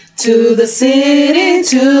to the city,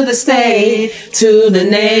 to the state, to the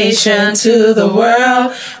nation, to the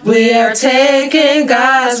world. We are taking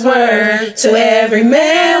God's word to every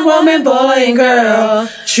man, woman, boy, and girl.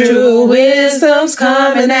 True wisdom's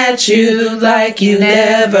coming at you like you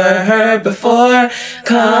never heard before.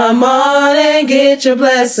 Come on and get your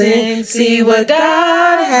blessing. See what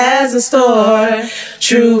God has in store.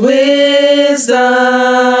 True wisdom.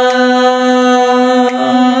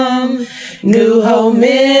 New Hope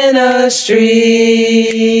Ministry.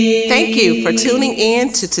 Thank you for tuning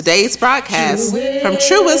in to today's broadcast from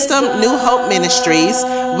True Wisdom New Hope Ministries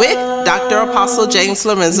with Dr. Apostle James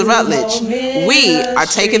Lorenzo Rutledge. We are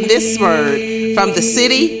taking this word from the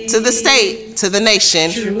city to the state to the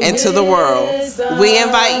nation and to the world. We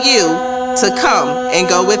invite you to come and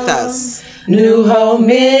go with us. New Hope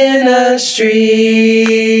Ministries.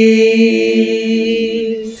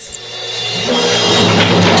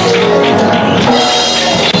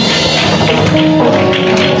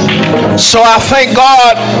 So I thank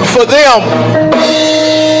God for them.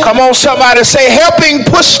 Come on, somebody say, helping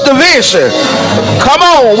push the vision. Come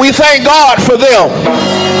on, we thank God for them.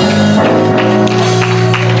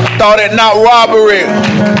 Thought it not robbery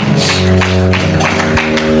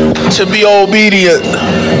to be obedient.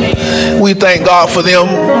 We thank God for them.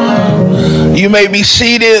 You may be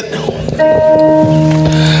seated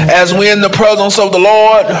as we're in the presence of the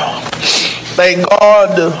Lord. Thank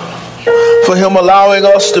God for him allowing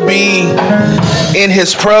us to be in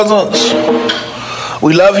his presence.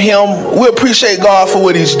 We love him. We appreciate God for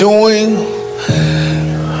what he's doing.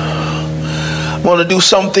 I want to do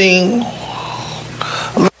something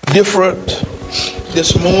a little different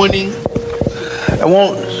this morning. I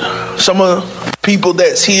want some of the people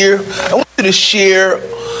that's here, I want you to share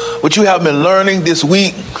what you have been learning this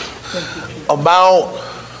week about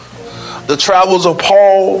the travels of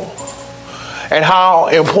Paul and how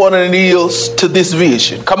important it is to this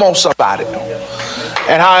vision. Come on, somebody.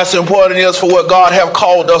 And how it's important it is for what God have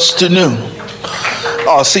called us to do.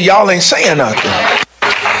 Oh, see, y'all ain't saying nothing.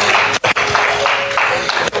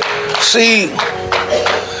 See,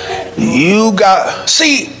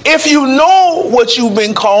 if you know what you've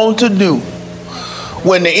been called to do,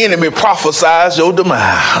 when the enemy prophesies your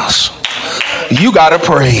demise, you got to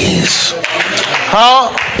praise.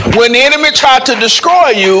 When the enemy tried to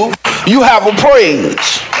destroy you, you have a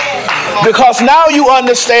praise. Because now you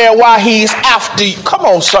understand why he's after you. Come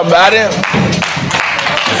on, somebody.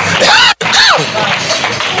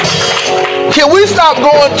 Can we stop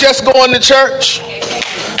just going to church?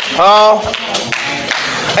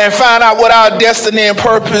 And find out what our destiny and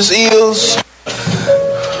purpose is?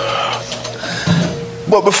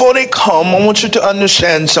 But before they come, I want you to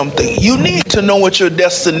understand something. You need to know what your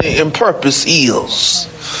destiny and purpose is.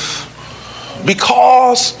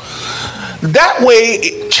 Because that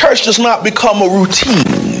way, church does not become a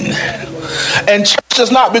routine. And church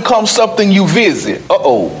does not become something you visit.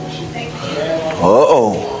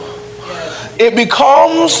 It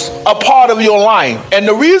becomes a part of your life. And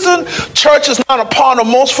the reason church is not a part of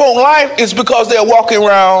most folks' life is because they're walking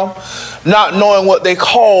around not knowing what they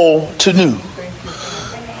call to do.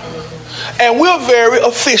 And we're very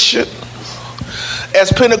efficient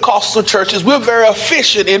as Pentecostal churches. We're very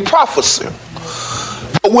efficient in prophecy.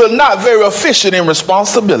 But we're not very efficient in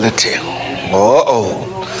responsibility.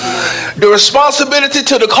 The responsibility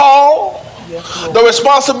to the call, the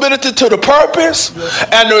responsibility to the purpose,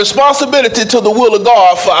 and the responsibility to the will of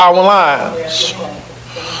God for our lives.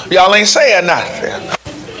 Y'all ain't saying nothing.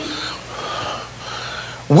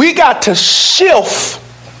 We got to shift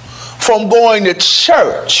from going to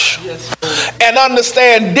church and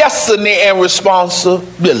understand destiny and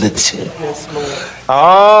responsibility.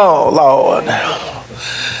 Oh, Lord.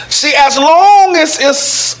 See, as long as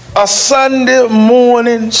it's a Sunday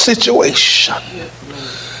morning situation,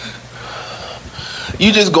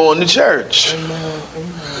 you just going to church.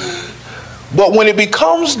 But when it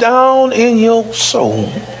becomes down in your soul,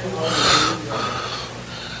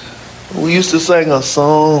 we used to sing a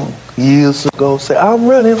song years ago, say, I'm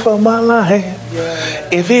running for my life.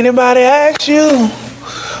 If anybody asks you,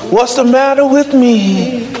 what's the matter with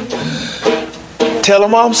me? Tell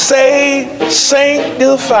them I'm saved,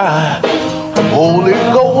 sanctified, Holy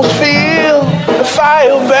Ghost filled,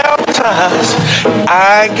 fire baptized.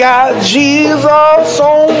 I got Jesus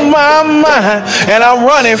on my mind, and I'm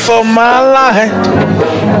running for my life.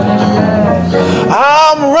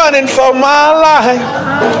 I'm running for my life.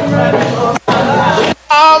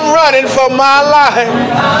 I'm running for my life.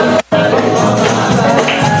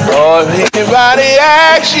 Or if anybody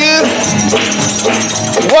asks you,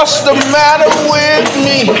 what's the matter with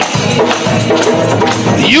me?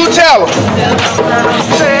 You tell them.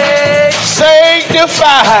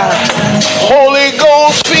 sanctified, Holy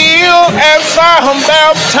Ghost filled and fire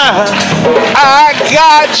baptized. I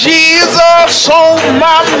got Jesus on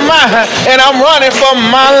my mind, and I'm running for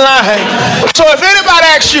my life. So if anybody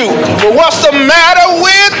asks you, well, what's the matter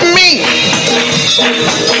with me?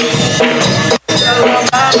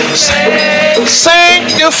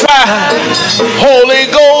 Sanctified, Holy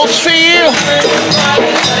Ghost filled,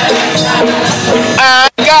 I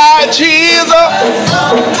got Jesus,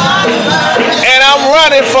 and I'm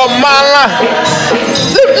running for my life.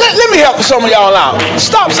 Let me help some of y'all out.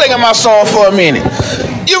 Stop singing my song for a minute.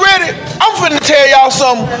 You ready? I'm finna tell y'all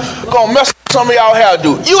something gonna mess up some of y'all hair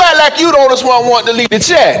do. You act like you the only one want to leave the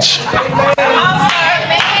church.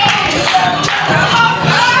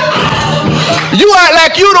 You act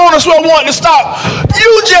like you the only one want to stop.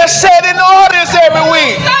 You just sat in the audience every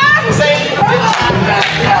week.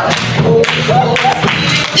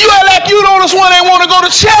 You act like you the only one that want to go to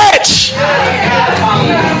church.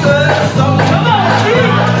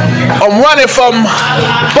 I'm running from,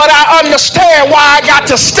 but I understand why I got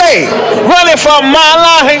to stay. Running from my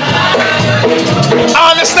life.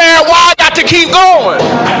 I understand why I got to keep going.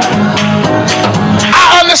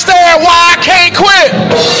 I understand why I can't quit.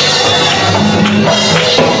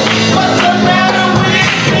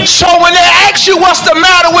 So when they ask you what's the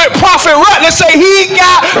matter with Prophet Rutledge, say he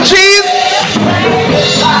got Jesus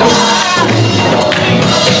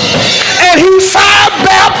and he fire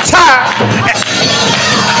baptized.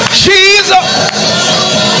 Jesus,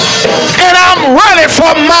 and I'm running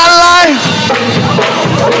for my life.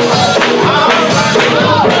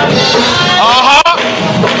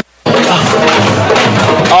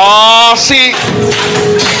 See,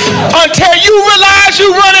 until you realize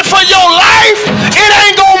you're running for your life, it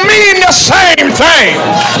ain't gonna mean the same thing.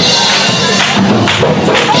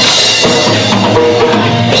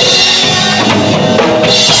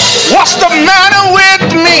 What's the matter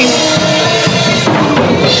with me?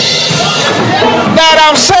 That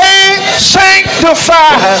I'm saved,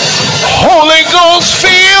 sanctified, Holy Ghost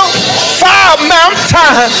filled, fire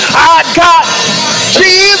baptized. I got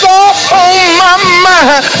Jesus on my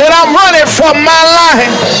mind, and I'm running for my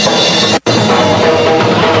life.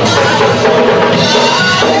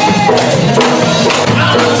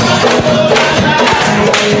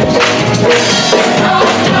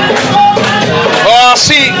 Oh,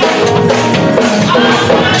 see.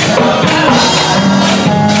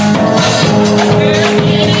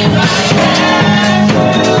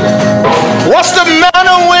 What's the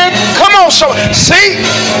matter with? Come on, so see,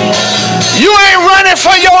 you ain't running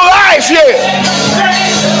for your life yet.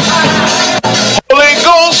 Holy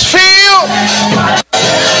Ghost filled,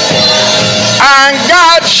 I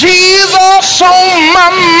got Jesus on my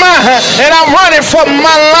mind, and I'm running for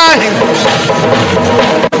my life.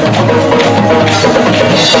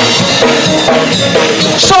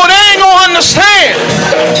 So they ain't gonna understand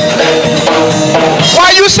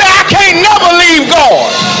why you say I can't never leave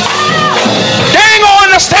God. They ain't gonna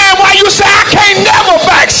understand why you say I can't never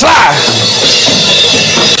backslide.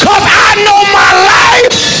 Cause I know my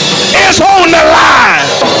life is on the line.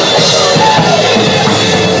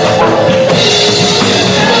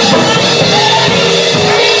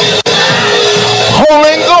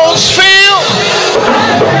 Holy Ghost filled.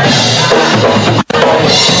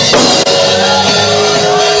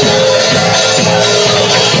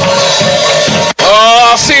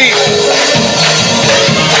 Oh, see.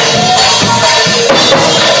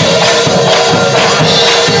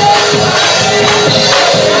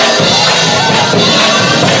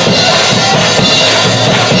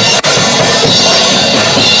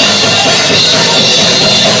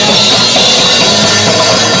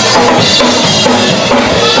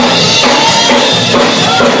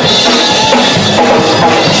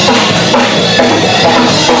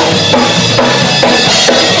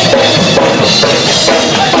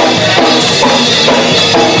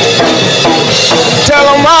 Tell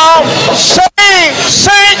them I'm saved,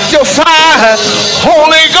 sanctified,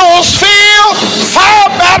 Holy Ghost filled, fire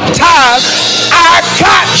baptized. I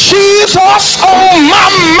got Jesus on my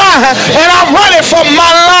mind, and I'm running for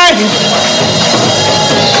my life.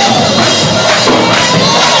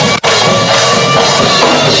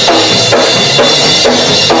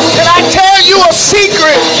 Can I tell you a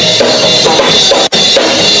secret?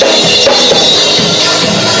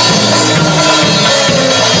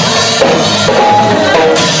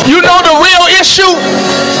 You know the real issue?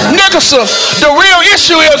 Nicholson, the real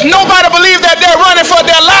issue is nobody believes that they're running for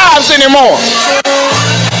their lives anymore.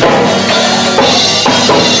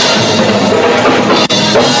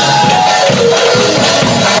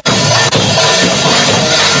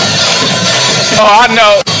 Oh, I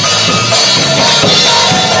know.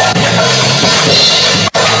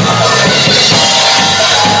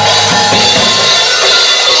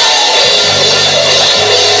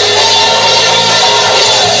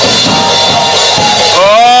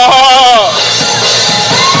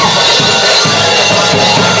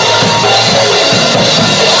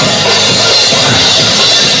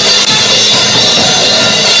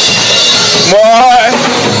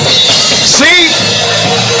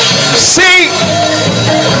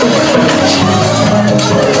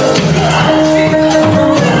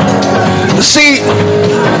 See,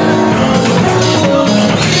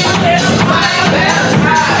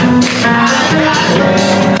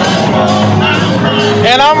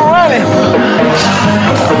 and I'm running.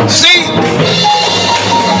 See,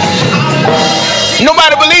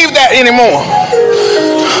 nobody believes that anymore.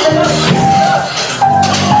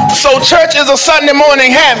 So church is a Sunday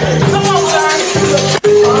morning habit.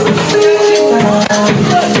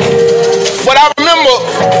 But I remember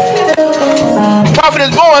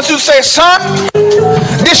Prophetess Bowens who said, son,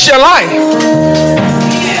 this your life.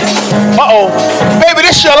 Uh-oh. Baby,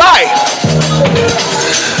 this your life.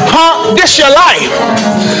 Huh? This your life.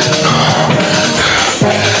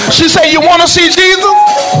 She said, you want to see Jesus?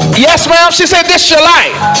 Yes, ma'am. She said, this your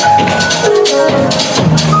life.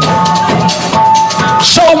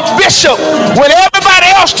 So, Bishop, when everybody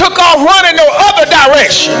else took off running the other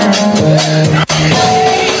direction,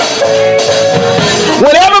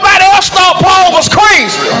 when everybody else thought Paul was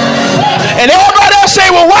crazy, and everybody else said,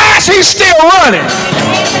 well, why is he still running?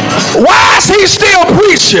 Why is he still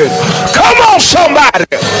preaching? Come on, somebody.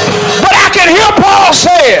 But I can hear Paul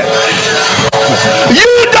saying, you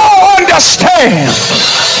don't understand.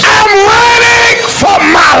 I'm running for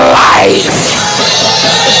my life.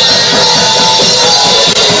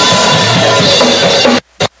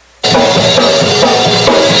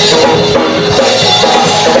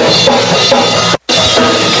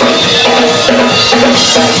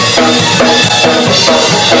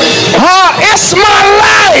 It's my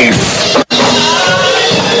life.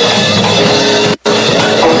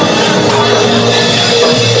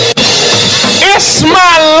 It's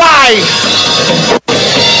my life.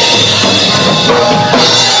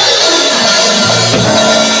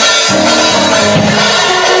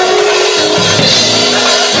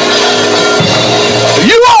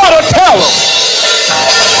 You ought to tell them.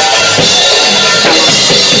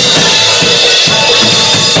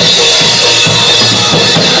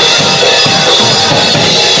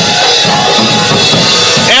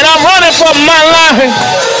 And I'm running for my life.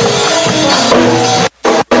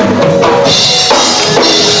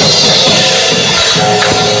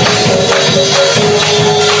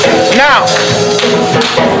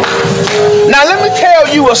 Now let me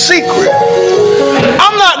tell you a secret.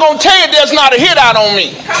 I'm not going to tell you there's not a hit out on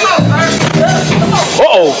me.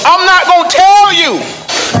 Uh-oh. I'm not going to tell you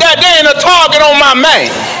that there ain't a target on my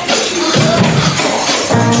man.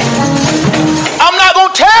 I'm not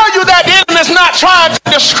going to tell you that the enemy's not trying to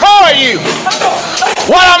destroy you.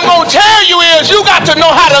 What I'm going to tell you is you got to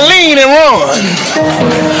know how to lean and run.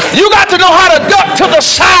 You got to know how to duck to the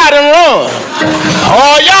side and run.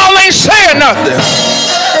 Oh, y'all ain't saying nothing.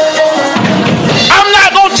 I'm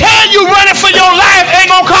not going to tell you running for your life ain't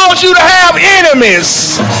going to cause you to have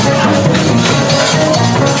enemies.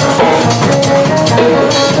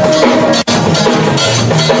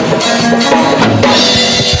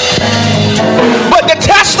 But the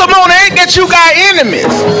testimony ain't that you got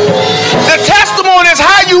enemies. The testimony is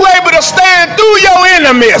how you able to stand through your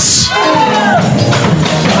enemies.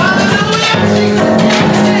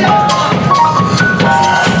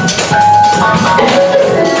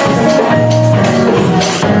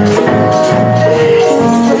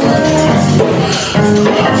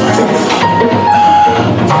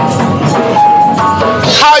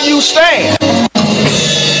 How you stand.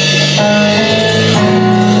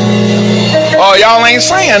 Oh, y'all ain't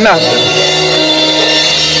saying nothing.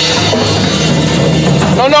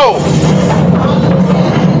 No.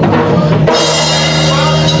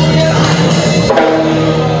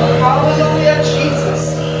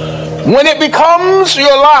 When it becomes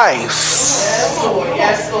your life,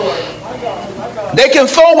 Yes, Lord. they can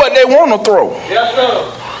throw what they want to throw. Yes,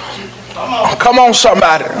 sir. Come on,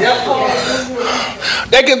 somebody. Yes,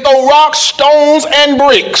 They can throw rocks, stones, and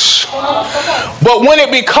bricks. But when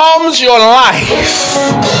it becomes your life,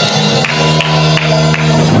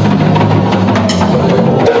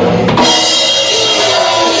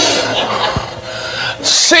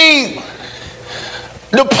 see,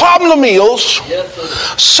 the problem is,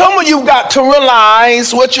 some of you got to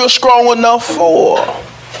realize what you're strong enough for.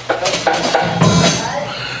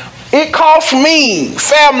 It cost me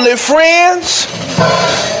family, friends,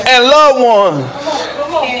 and loved ones.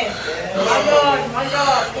 My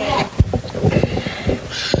God.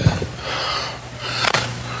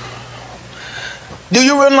 Do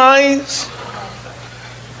you realize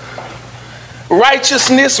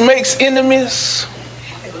righteousness makes enemies?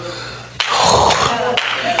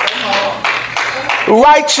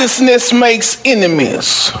 Righteousness makes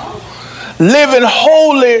enemies. Living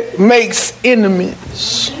holy makes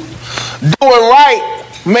enemies. Doing right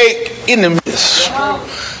make enemies.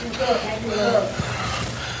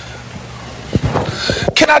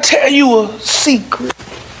 Can I tell you a secret?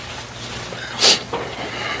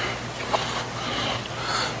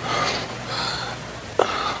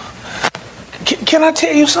 Can I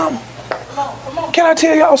tell you something? Can I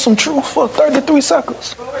tell y'all some truth for 33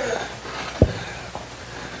 seconds?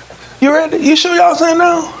 You ready? You sure y'all saying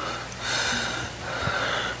now?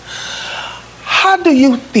 How do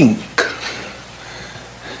you think?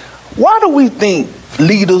 Why do we think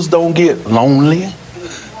leaders don't get lonely?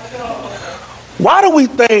 Why do we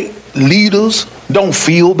think leaders don't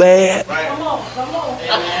feel bad?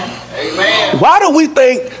 Why do we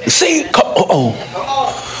think,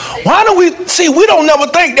 why do we don't never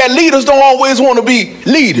think that leaders don't always want to be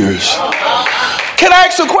leaders? Can I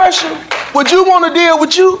ask a question? Would you want to deal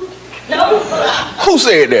with you? No. Who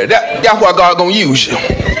said that? That's why God gonna use you.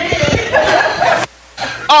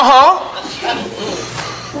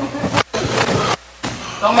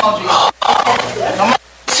 Come on, Jesus. Come on.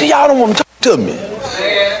 See, y'all don't want to talk to me.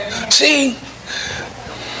 See?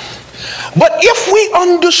 But if we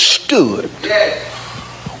understood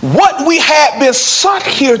what we had been sent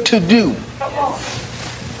here to do,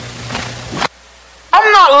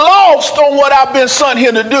 I'm not lost on what I've been sent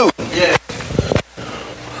here to do.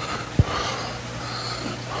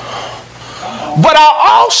 But I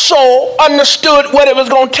also understood what it was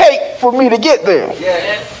going to take for me to get there.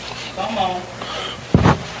 Come on.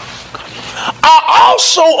 I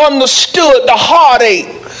also understood the heartache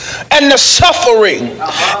and the suffering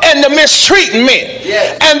and the mistreatment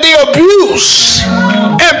and the abuse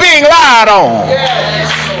and being lied on.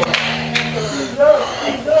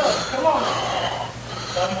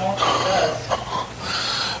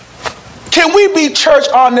 Can we be church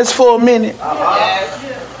honest for a minute?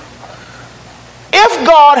 If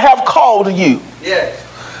God have called you,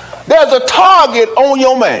 there's a target on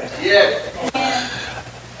your man.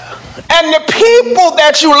 And the people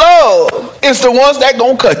that you love is the ones that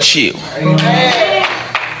gonna cut you.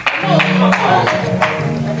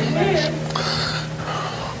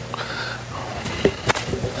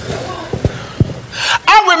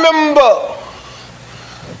 I remember,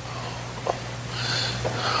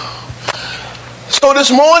 so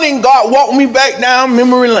this morning God walked me back down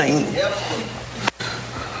memory lane.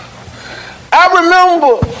 I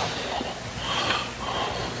remember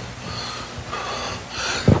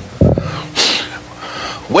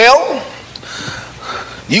well,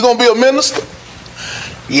 you gonna be a minister?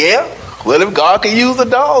 Yeah. Well, if God can use a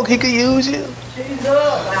dog, he can use you.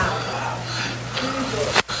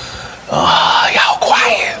 Y'all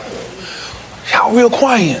quiet. Y'all real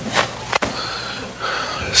quiet.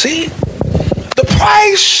 See? The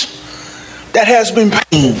price that has been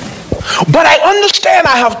paid. But I understand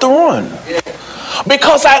I have to run.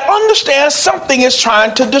 Because I understand something is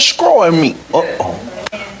trying to destroy me.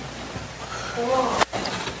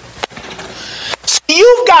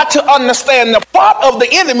 You've got to understand the plot of the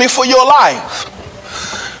enemy for your life.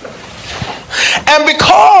 And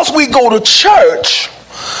because we go to church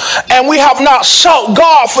and we have not sought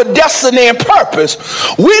God for destiny and purpose,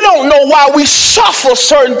 we don't know why we suffer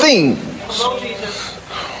certain things.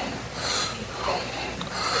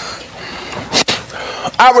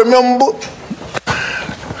 I remember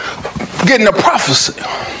getting a prophecy.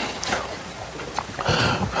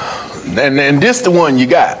 And this the one you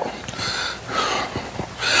got.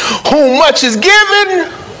 Whom much is given,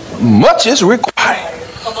 much is required.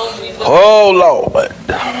 Oh, Lord.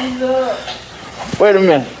 Wait a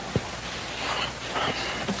minute.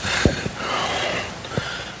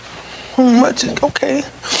 Whom much is, okay,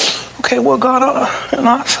 well, God,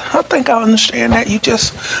 I think I understand that. You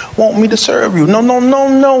just want me to serve you.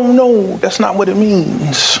 No. That's not what it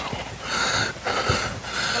means.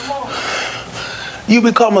 You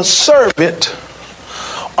become a servant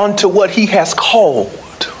unto what he has called.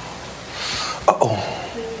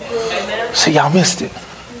 See, y'all missed it.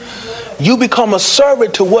 You become a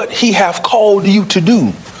servant to what he have called you to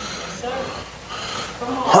do.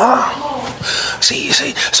 See.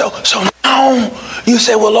 So now you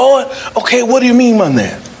say, well, Lord, okay, what do you mean by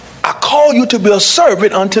that? I call you to be a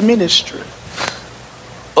servant unto ministry.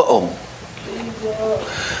 I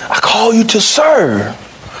call you to serve.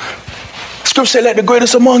 Scripture said, let the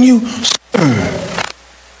greatest among you serve.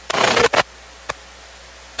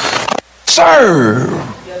 Serve.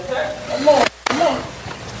 Come on.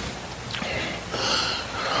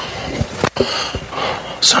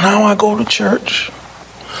 So now I go to church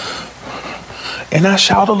and I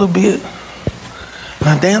shout a little bit and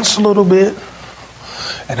I dance a little bit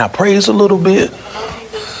and I praise a little bit,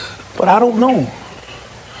 but I don't know.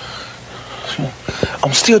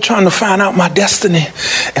 I'm still trying to find out my destiny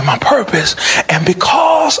and my purpose. And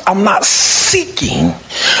because I'm not seeking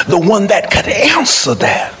the one that could answer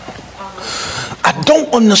that. I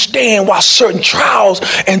don't understand why certain trials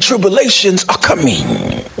and tribulations are coming.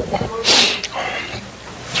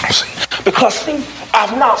 Because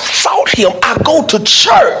I've not sought him. I go to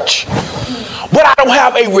church, but I don't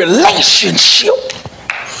have a relationship.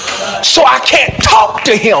 So I can't talk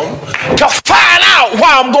to him to find out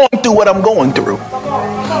why I'm going through what I'm going through.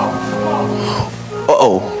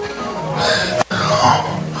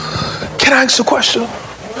 Can I ask a question?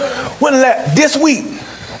 This week,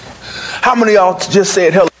 how many of y'all just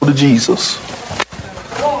said hello to Jesus?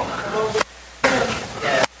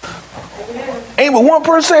 Ain't but one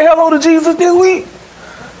person say hello to Jesus this week?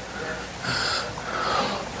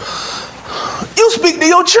 You speak to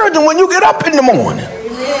your children when you get up in the morning.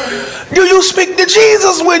 Do you speak to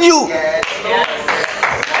Jesus when you...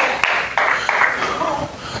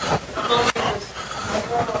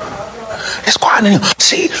 It's quiet in here.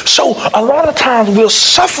 See, so a lot of times we're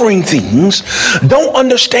suffering things, don't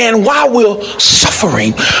understand why we're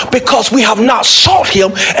suffering, because we have not sought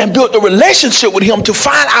him and built a relationship with him to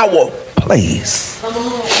find our place.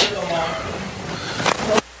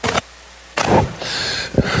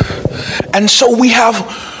 And so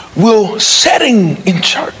we're sitting in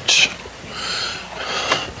church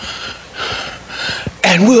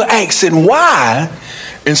and we're asking why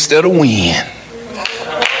instead of when.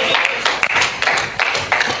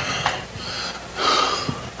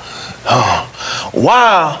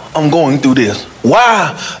 Why I'm going through this?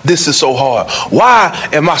 Why this is so hard? Why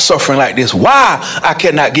am I suffering like this? Why I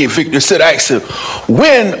cannot get victory? Instead of asking,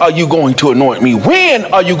 when are you going to anoint me? When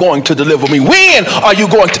are you going to deliver me? When are you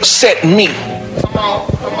going to set me? Come on.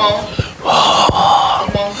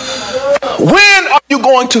 When are you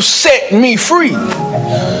going to set me free?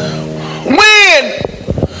 When?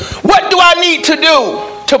 What do I need to do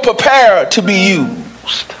to prepare to be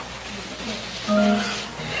used?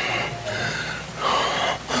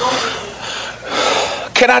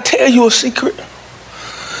 Can I tell you a secret?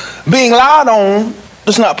 Being lied on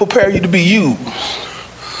does not prepare you to be used.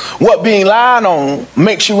 What being lied on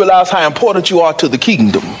makes you realize how important you are to the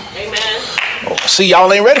kingdom. Amen. See,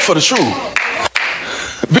 y'all ain't ready for the truth.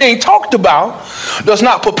 Being talked about does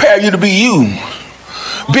not prepare you to be you.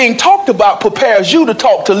 Being talked about prepares you to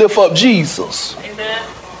talk to lift up Jesus. Amen.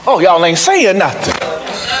 Oh, y'all ain't saying nothing.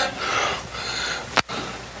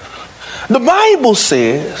 The Bible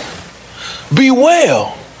says, beware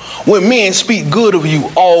when men speak good of you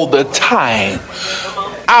all the time.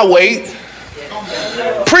 I wait.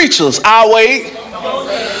 Preachers, I wait.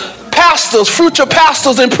 Pastors, future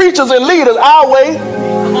pastors and preachers and leaders, I wait.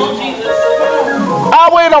 I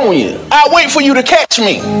wait on you. I wait for you to catch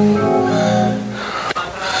me.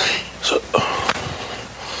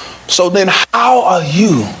 So then how are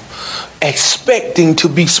you expecting to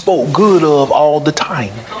be spoke good of all the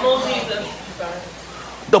time?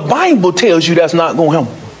 The Bible tells you that's not going to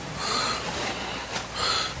happen.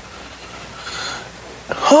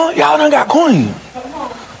 Huh? Y'all done got coin.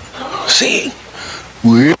 See?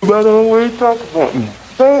 Well, everybody always talk about me.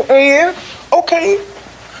 So, and, okay.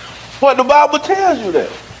 But the Bible tells you that.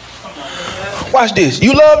 Watch this.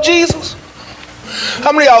 You love Jesus?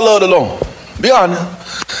 How many of y'all love the Lord? Be honest.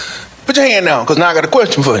 Put your hand down, because now I got a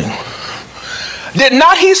question for you. Did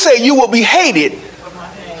not he say you will be hated?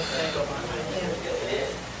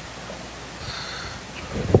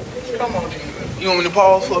 Come on, Jesus. You want me to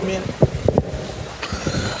pause for a minute?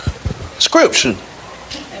 Scripture.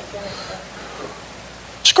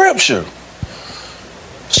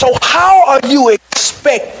 So how are you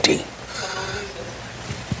expecting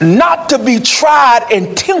not to be tried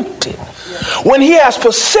and tempted when he has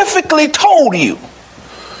specifically told you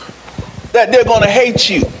that they're going to hate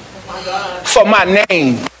you for my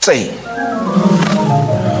name's sake?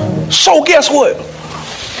 So guess what?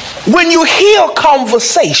 When you hear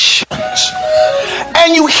conversations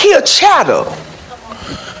and you hear chatter,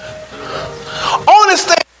 honest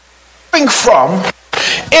thing coming from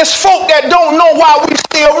is folk that don't know why we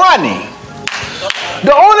still running.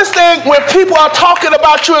 The only thing when people are talking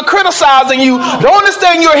about you and criticizing you, the only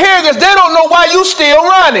thing you're hearing is they don't know why you still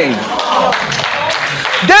running.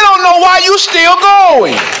 They don't know why you still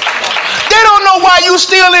going. They don't know why you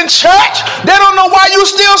still in church. They don't know why you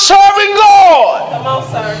still serving God. Come on,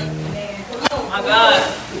 sir. Oh my God.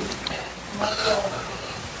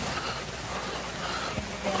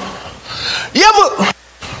 You ever,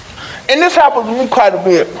 and this happens to me quite a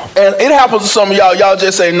bit, and it happens to some of y'all, y'all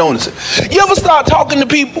just ain't notice it. You ever start talking to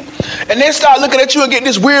people and they start looking at you and get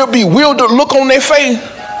this weird, bewildered look on their face?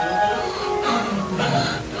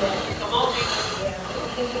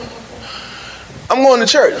 I'm going to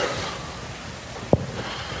church.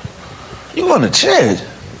 You going to church?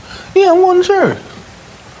 Yeah, in one church.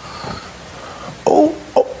 Oh,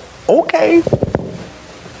 okay.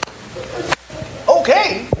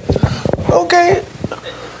 Okay.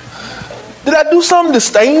 Did I do something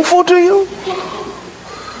disdainful to you?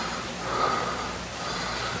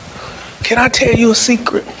 Can I tell you a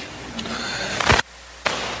secret?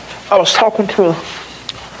 I was talking to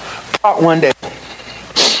Doc one day,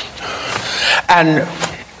 and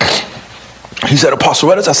he said, Apostle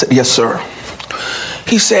Rutledge? I said, yes, sir.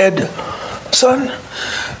 He said, son,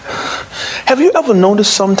 have you ever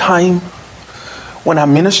noticed sometime when I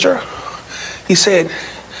minister? He said,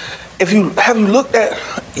 have you looked at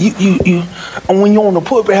you and when you're on the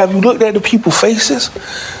pulpit, have you looked at the people's faces?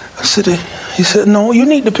 He said, no, you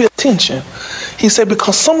need to pay attention. He said,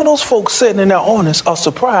 because some of those folks sitting in their audience are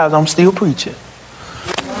surprised I'm still preaching.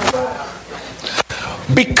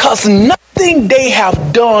 Because nothing they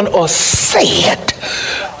have done or said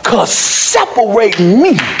could separate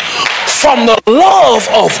me from the love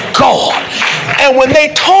of God. And when they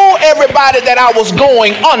told everybody that I was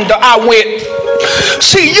going under, I went,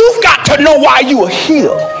 see, you've got to know why you are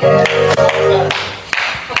here.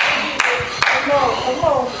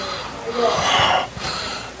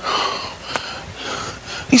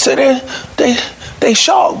 He said, they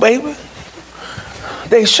shocked, baby.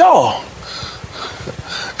 They shocked.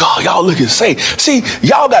 God, y'all looking safe. See,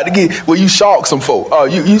 y'all got to get where you shock some folk.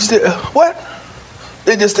 You still what?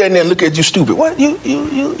 They just stand there and look at you stupid. What? You a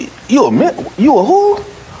who?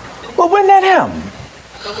 Well, when that happen?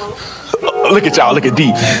 Look at y'all. Look at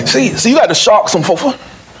D. See, you got to shock some folk.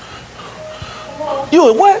 You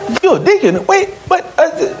a what? You a deacon? Wait, but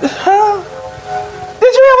huh?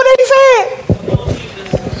 Did you hear what they said?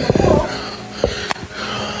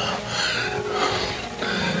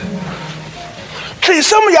 See,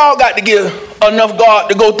 some of y'all got to get enough God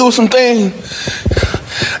to go through some things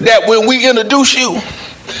that when we introduce you,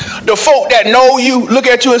 the folk that know you look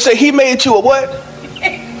at you and say, he made you a what?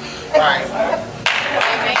 Right.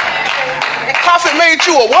 Prophet made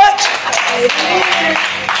you a what?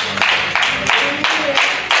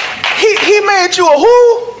 He made you a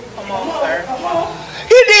who? Come on, sir.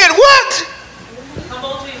 He did what? Come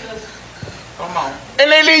on, Jesus. Come on. And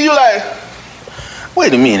they leave you like,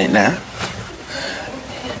 wait a minute now.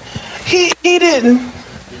 He didn't,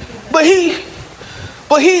 but he,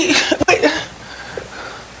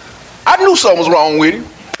 I knew something was wrong with him.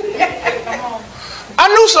 I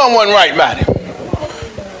knew something wasn't right about him.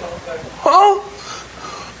 Huh?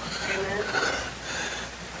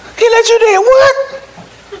 He let you there, what?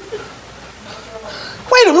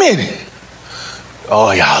 Wait a minute.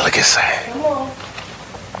 Oh, y'all look sad.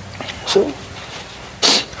 So,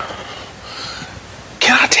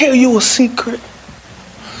 can I tell you a secret?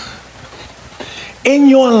 In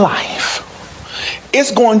your life,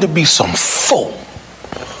 it's going to be some folk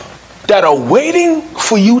that are waiting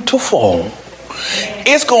for you to fall.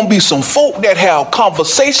 It's going to be some folk that have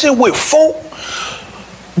conversation with folk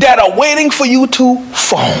that are waiting for you to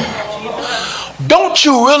fall. Don't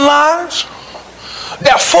you realize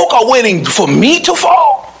that folk are waiting for me to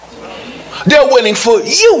fall? They're waiting for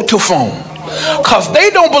you to fall because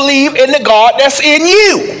they don't believe in the God that's in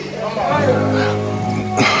you.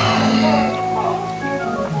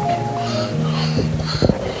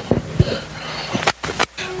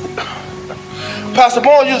 Pastor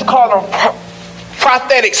Boy used to call them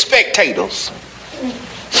prophetic spectators.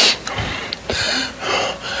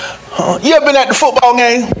 You ever been at the football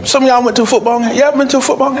game? Some of y'all went to a football game. You ever been to a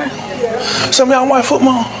football game? Some of y'all watch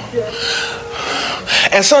football.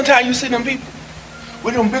 And sometimes you see them people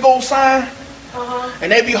with them big old signs,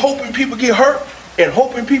 and they be hoping people get hurt and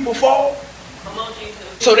hoping people fall,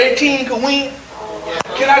 so their team can win.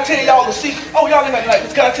 Can I tell y'all the secret? Oh, y'all ain't like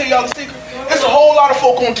this. Can I tell y'all the secret? There's a whole lot of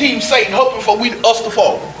folk on Team Satan hoping for us to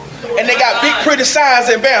fall. And they got big pretty signs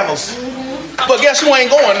and banners. But guess who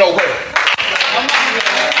ain't going nowhere?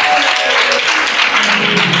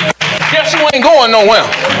 Guess who ain't going nowhere?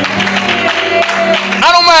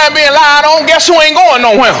 I don't mind being lied on. Guess who ain't going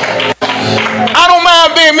nowhere? I don't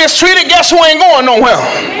mind being mistreated. Guess who ain't going nowhere?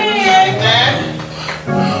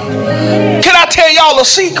 Can I tell y'all a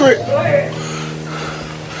secret?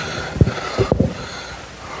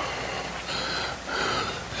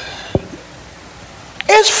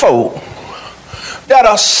 It's folk that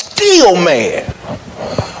are still mad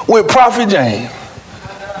with Prophet James,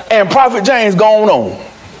 and Prophet James going on.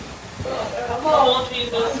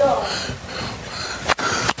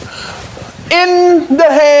 In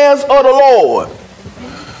the hands of the Lord,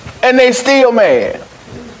 and they still mad.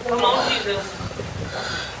 Come on, Jesus.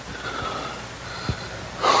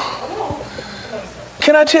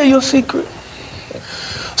 Can I tell you a secret?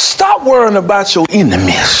 Stop worrying about your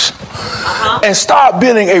enemies and start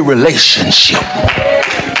building a relationship.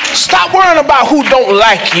 Stop worrying about who don't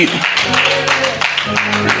like you.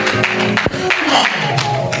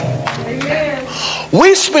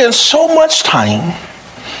 We spend so much time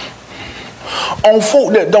on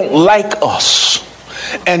folk that don't like us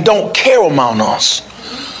and don't care about us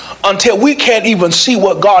until we can't even see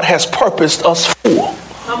what God has purposed us for.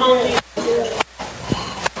 Come on.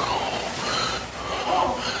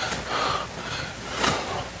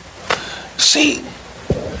 See,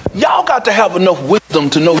 y'all got to have enough wisdom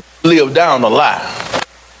to know you live down the line.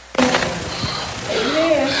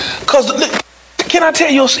 Because, can I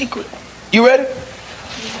tell you a secret? You ready?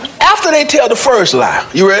 After they tell the first lie,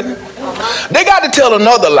 you ready? They got to tell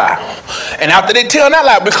another lie. And after they tell that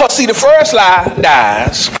lie, because see, the first lie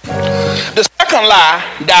dies. The second lie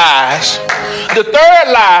dies. The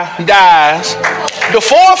third lie dies. The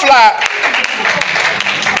fourth lie.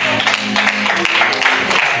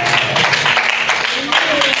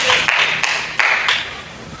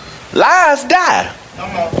 Lies die.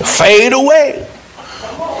 Fade away.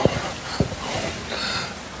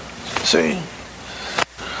 See?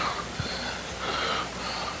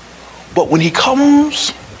 But when he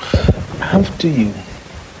comes after you,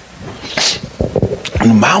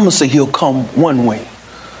 and the Bible says he'll come one way,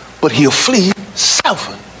 but he'll flee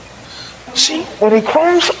seven. See, when he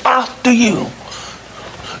comes after you,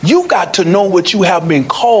 you got to know what you have been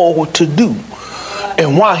called to do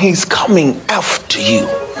and why he's coming after you.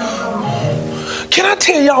 Can I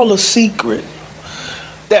tell y'all a secret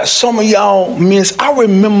that some of y'all miss? I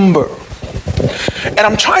remember, and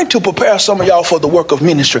I'm trying to prepare some of y'all for the work of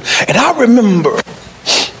ministry, and I remember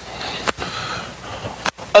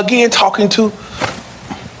again talking to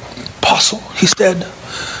Apostle. He said,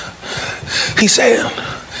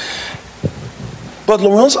 Brother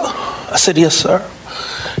Lorenzo, I said, yes, sir.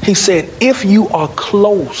 He said, if you are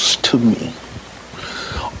close to me,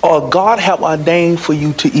 or God have ordained for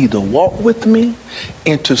you to either walk with me,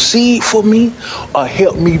 intercede for me, or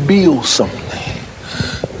help me build something,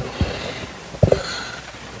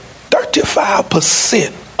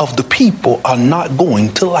 35% of the people are not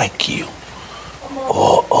going to like you.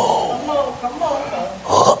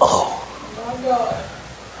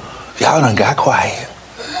 Y'all done got quiet.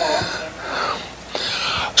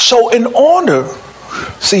 So in order,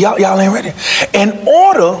 see, y'all ain't ready. In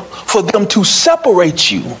order for them to separate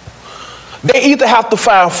you, they either have to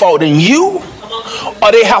find fault in you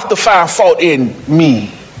or they have to find fault in me.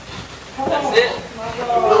 That's it.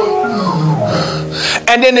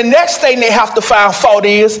 And then the next thing they have to find fault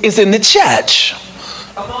is in the church.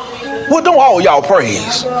 Well, don't all y'all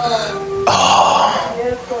praise.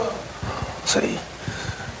 See,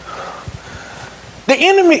 the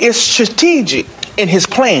enemy is strategic in his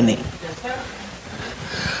planning.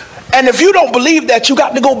 And if you don't believe that, you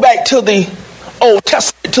got to go back to the Old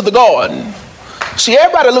Testament, to the garden. See,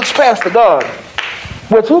 everybody looks past the garden.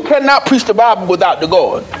 But who cannot preach the Bible without the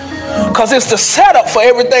garden? Because it's the setup for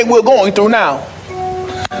everything we're going through now.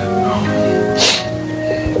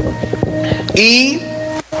 Eve,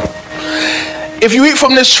 if you eat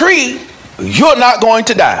from this tree, you're not going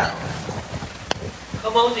to die.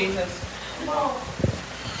 Come on, Jesus. Come on.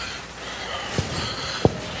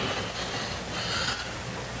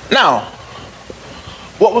 Now,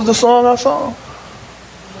 what was the song I sang?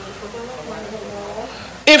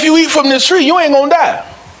 If you eat from this tree, you ain't gonna die.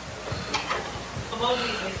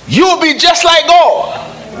 You'll be just like God.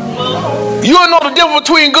 You'll know the difference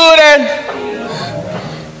between good and...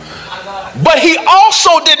 But he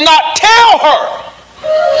also did not tell her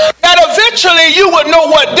that eventually you would know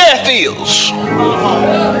what death is.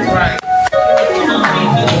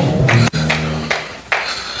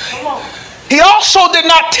 He also did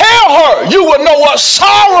not tell her you would know what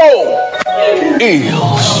sorrow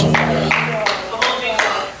is.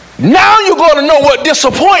 Now you're going to know what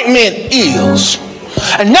disappointment is.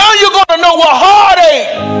 And now you're going to know what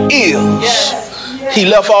heartache is. He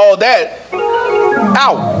left all that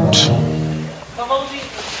out.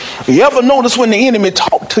 You ever notice when the enemy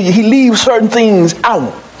talks to you, he leaves certain things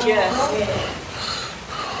out?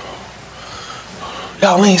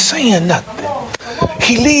 Y'all ain't saying nothing.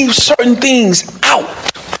 He leaves certain things out.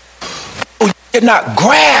 You cannot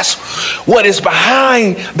grasp what is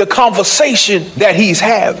behind the conversation that he's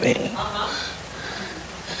having.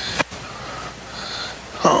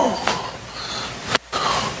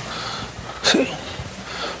 See?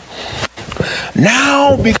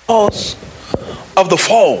 Now, because of the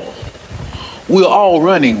fall, we're all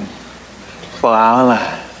running for our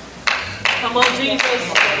life. Come on,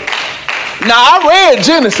 Jesus. Now, I read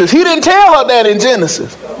Genesis. He didn't tell her that in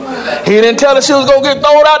Genesis. He didn't tell her she was going to get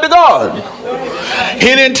thrown out the garden.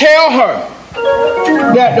 He didn't tell her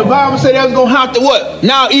that the Bible said they was going to have to what?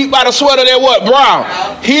 Now eat by the sweat of their what? Brow.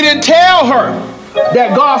 He didn't tell her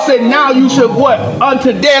that God said now you should what?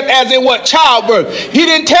 Unto death as in what? Childbirth. He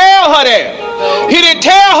didn't tell her that. He didn't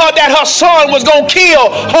tell her that her son was going to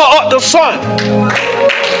kill her other son.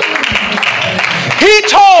 He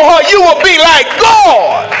told her you will be like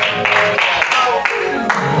God.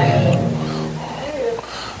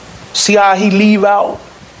 See how he leave out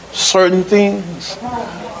certain things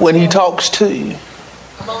when he talks to you?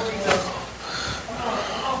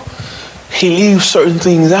 He leaves certain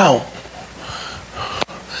things out.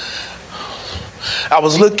 I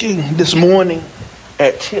was looking this morning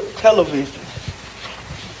at television,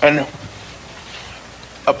 and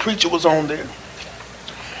a preacher was on there,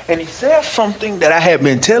 and he said something that I have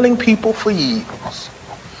been telling people for years,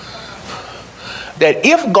 that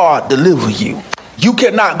if God deliver you, you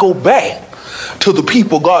cannot go back to the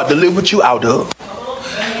people God delivered you out of.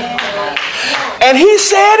 And he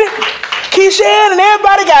said it, and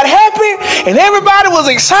everybody got happy, and everybody was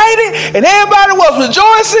excited, and everybody was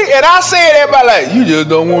rejoicing, and I said, everybody like, you just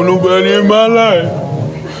don't want nobody in my life.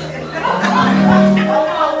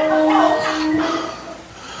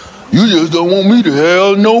 You just don't want me to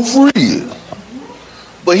have no friends.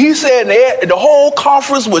 But he said the whole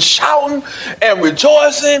conference was shouting and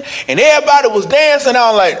rejoicing, and everybody was dancing. I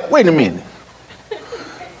was like, wait a minute.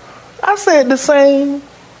 I said the same.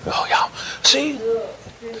 Oh, y'all, see?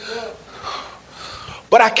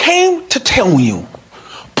 But I came to tell you,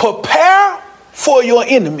 prepare for your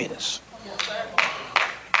enemies.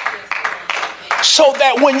 So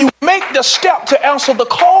that when you make the step to answer the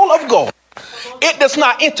call of God, it does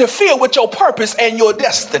not interfere with your purpose and your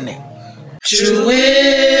destiny. True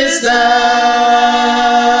Wisdom,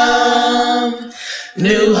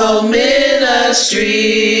 New Hope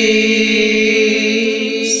Ministries.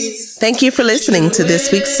 Thank you for listening to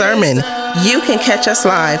this week's sermon. You can catch us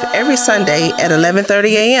live every Sunday at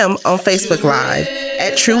 11:30 a.m. on Facebook Live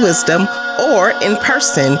at True Wisdom or in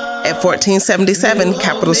person at 1477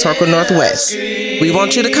 Capitol Circle Northwest. We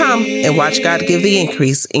want you to come and watch God give the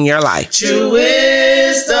increase in your life. True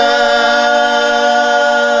Wisdom,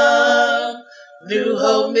 New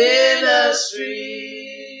Hope Ministries.